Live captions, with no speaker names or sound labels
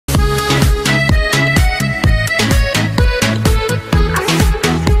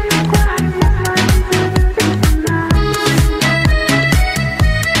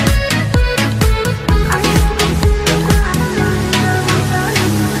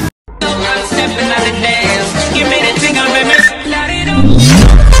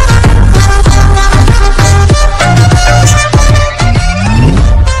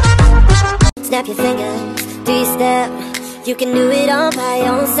you can do it all by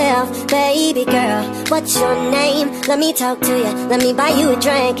yourself. Baby girl, what's your name? Let me talk to you, let me buy you a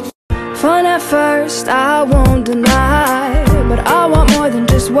drink. Fun at first, I won't deny, but I want more than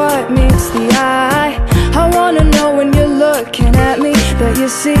just what meets the eye. I wanna know when you're looking at me that you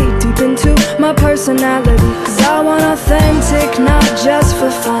see deep into my personality. Cause I want authentic, not just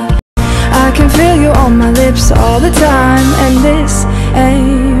for fun. I can feel you on my lips all the time, and this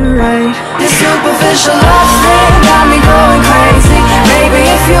ain't right. This superficial love thing got me going crazy. Baby,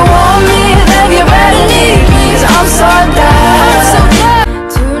 if you want me, then you better leave me, cause I'm so down.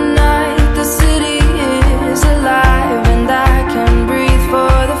 Tonight the city is alive, and I can breathe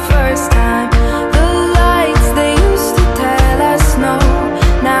for the first time. The lights they used to tell us no,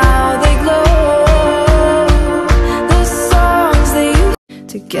 now they glow. The songs they used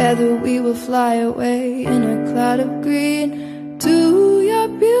together we will fly away in a cloud of green to your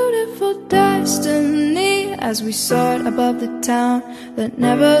beautiful destiny. As we soared above the town that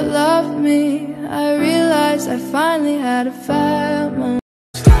never loved me, I realized I finally had a family.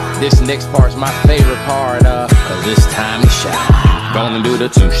 This next part's my favorite part, cause it's time to shine. Gonna do the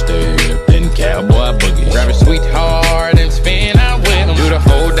two-step, then cowboy boogie. Grab a sweetheart and spin out with him. Do the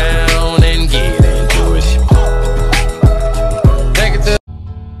hold down and get into it. Take it to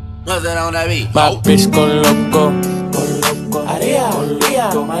what's that on that beat? My bitch go loco. Maria,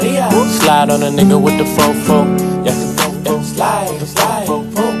 Maria. Slide on a nigga with the fofo. Yeah, slide.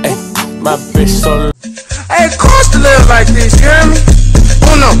 Ay, my bitch so. Hey, it costs to live like this, you hear me?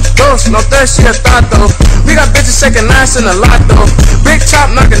 Uno, dos, no tres, y tato. We got bitches shaking ass in a lotto. Big chop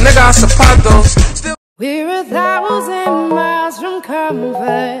knocking nigga out zapatos. We're 1,000 miles from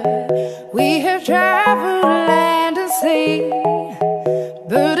comfort. We have traveled land and sea,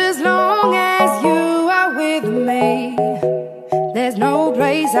 but as long as you are with me, there's no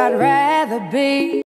place I'd rather be.